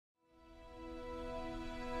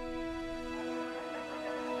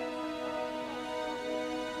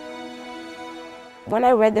When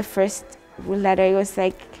I read the first letter, it was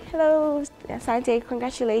like, hello, Asante,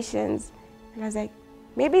 congratulations. And I was like,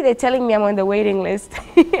 maybe they're telling me I'm on the waiting list.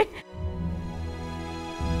 Landing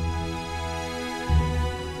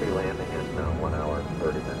in 1 hour and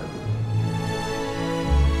 30 minutes.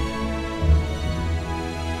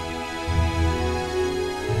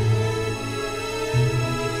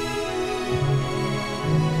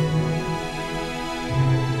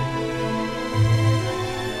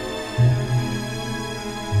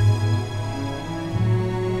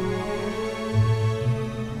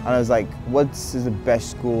 And I was like, what's the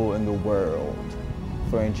best school in the world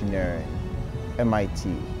for engineering?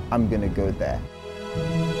 MIT. I'm gonna go there.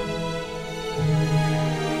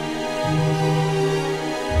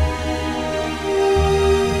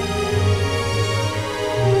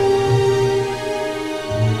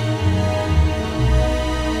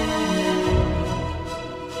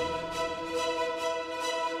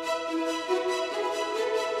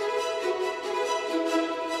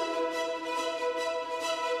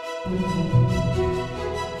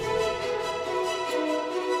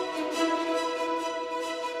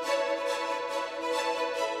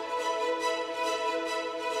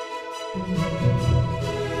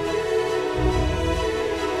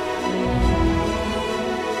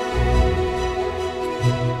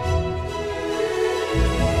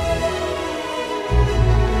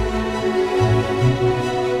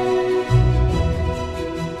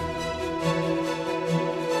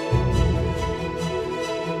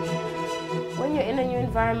 When you're in a new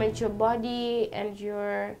environment, your body and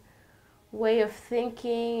your way of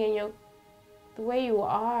thinking and the way you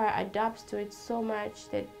are adapts to it so much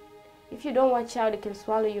that if you don't watch out, it can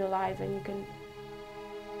swallow you alive and you can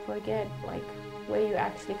forget like where you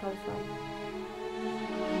actually come from.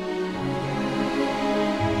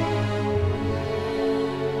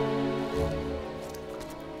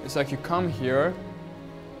 It's like you come here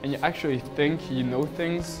and you actually think you know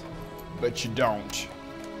things, but you don't.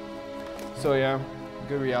 So yeah,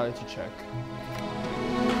 good reality check.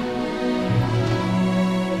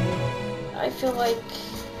 I feel like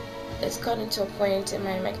it's gotten to a point in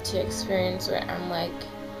my MEng experience where I'm like,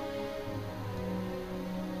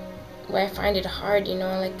 where I find it hard, you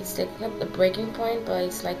know, like it's like not the breaking point, but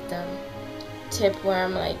it's like the tip where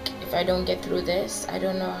I'm like, if I don't get through this, I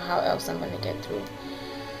don't know how else I'm gonna get through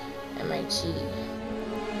MIT.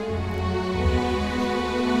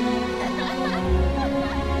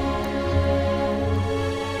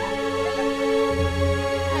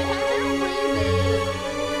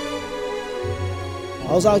 I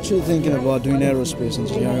was actually thinking about doing aerospace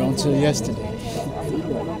engineering until yesterday.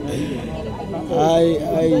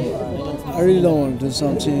 I really don't want to do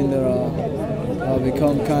something that'll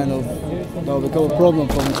become a problem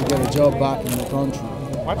for me to get a job back in the country.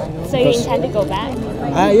 What? So you intend to go back?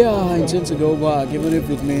 Yeah, I intend to go back, even if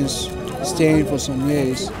it means staying for some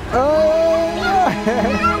years.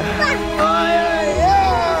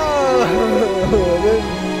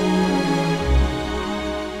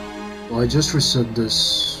 I just received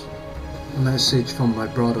this message from my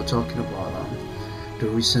brother talking about the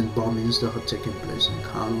recent bombings that have taken place in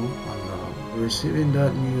Kano, and receiving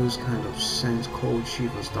that news kind of sent cold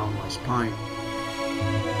shivers down my spine.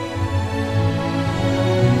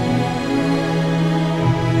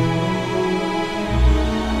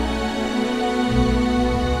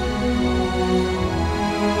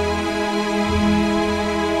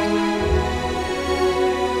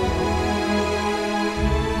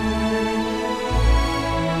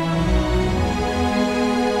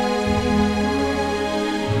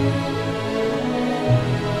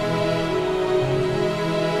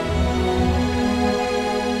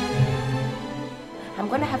 I'm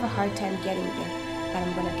gonna have a hard time getting there, but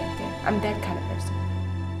I'm gonna get there. I'm that kind of person.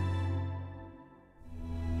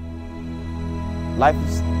 Life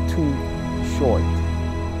is too short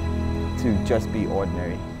to just be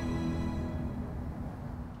ordinary.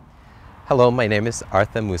 Hello, my name is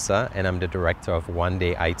Arthur Musah, and I'm the director of One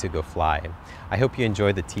Day I2Go Fly. I hope you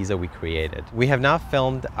enjoyed the teaser we created. We have now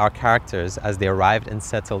filmed our characters as they arrived and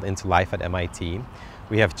settled into life at MIT.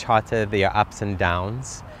 We have charted their ups and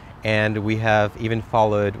downs, and we have even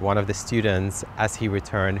followed one of the students as he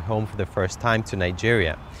returned home for the first time to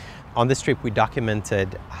Nigeria. On this trip, we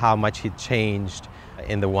documented how much he'd changed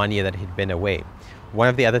in the 1 year that he'd been away. One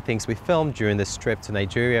of the other things we filmed during this trip to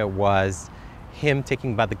Nigeria was him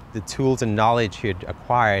taking back the tools and knowledge he had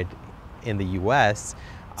acquired in the US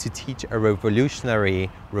to teach a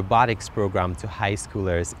revolutionary robotics program to high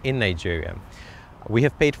schoolers in Nigeria. We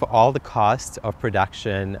have paid for all the costs of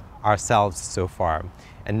production ourselves so far,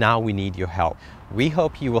 and now we need your help. We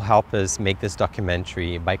hope you will help us make this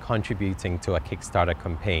documentary by contributing to a Kickstarter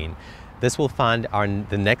campaign. This will fund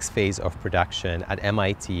the next phase of production at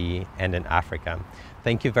MIT and in Africa.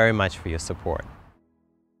 Thank you very much for your support.